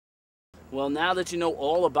Well, now that you know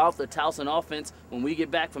all about the Towson offense, when we get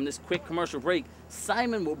back from this quick commercial break,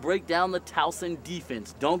 Simon will break down the Towson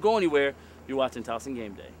defense. Don't go anywhere. You're watching Towson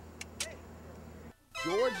Game Day.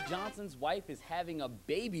 George Johnson's wife is having a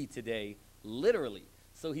baby today, literally.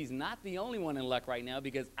 So he's not the only one in luck right now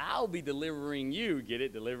because I'll be delivering you, get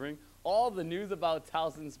it, delivering, all the news about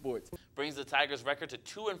Towson sports. Brings the Tigers' record to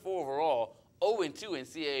 2-4 overall, 0-2 in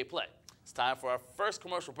CAA play. It's time for our first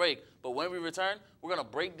commercial break, but when we return, we're going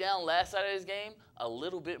to break down last Saturday's game a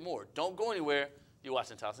little bit more. Don't go anywhere. You're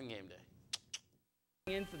watching Towson Game Day.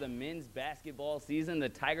 Into the men's basketball season, the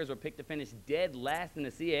Tigers were picked to finish dead last in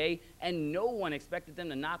the CAA, and no one expected them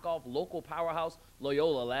to knock off local powerhouse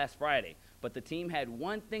Loyola last Friday. But the team had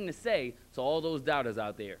one thing to say to all those doubters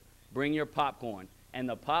out there: bring your popcorn. And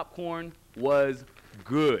the popcorn was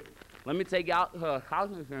good. Let me take out her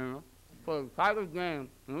housing camera for the Tigers game.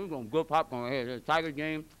 We're going to good popcorn right here. The Tigers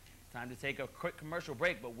game. It's time to take a quick commercial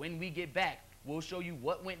break, but when we get back, we'll show you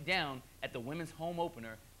what went down at the women's home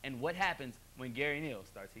opener and what happens when Gary Neal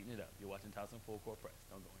starts heating it up. You're watching Towson Full Court Press.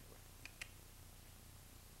 Don't go anywhere.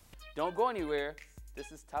 Don't go anywhere.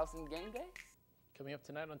 This is Towson Game Day. Coming up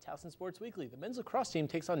tonight on Towson Sports Weekly, the men's lacrosse team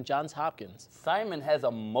takes on Johns Hopkins. Simon has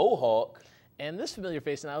a mohawk. And this familiar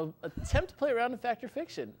face, and I'll attempt to play around in fact or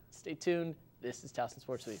fiction. Stay tuned. This is Towson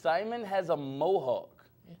Sports Weekly. Simon has a mohawk.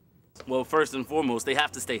 Yeah. Well, first and foremost, they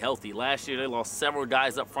have to stay healthy. Last year, they lost several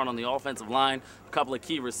guys up front on the offensive line, a couple of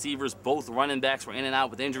key receivers, both running backs were in and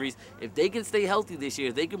out with injuries. If they can stay healthy this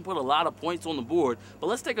year, they can put a lot of points on the board. But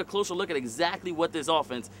let's take a closer look at exactly what this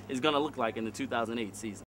offense is going to look like in the 2008 season.